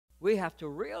we have to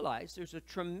realize there's a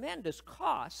tremendous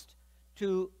cost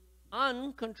to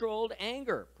uncontrolled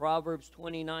anger. Proverbs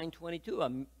 29:22,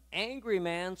 an angry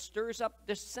man stirs up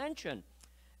dissension,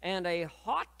 and a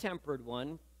hot-tempered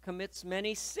one commits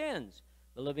many sins.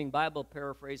 The Living Bible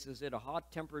paraphrases it, a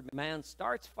hot-tempered man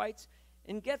starts fights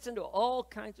and gets into all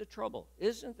kinds of trouble.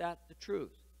 Isn't that the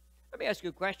truth? Let me ask you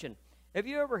a question. Have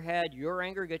you ever had your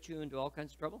anger get you into all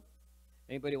kinds of trouble?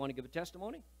 Anybody want to give a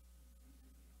testimony?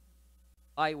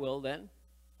 I will then.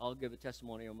 I'll give a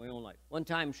testimony of my own life. One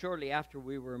time, shortly after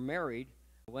we were married,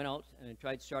 I went out and I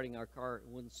tried starting our car. It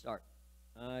wouldn't start.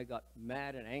 I got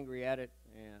mad and angry at it,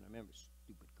 and I remember,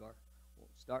 stupid car,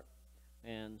 won't start.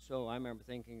 And so I remember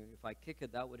thinking, if I kick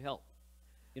it, that would help.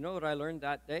 You know what I learned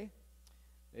that day?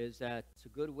 Is that it's a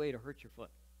good way to hurt your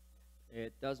foot.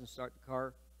 It doesn't start the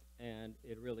car, and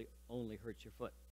it really only hurts your foot.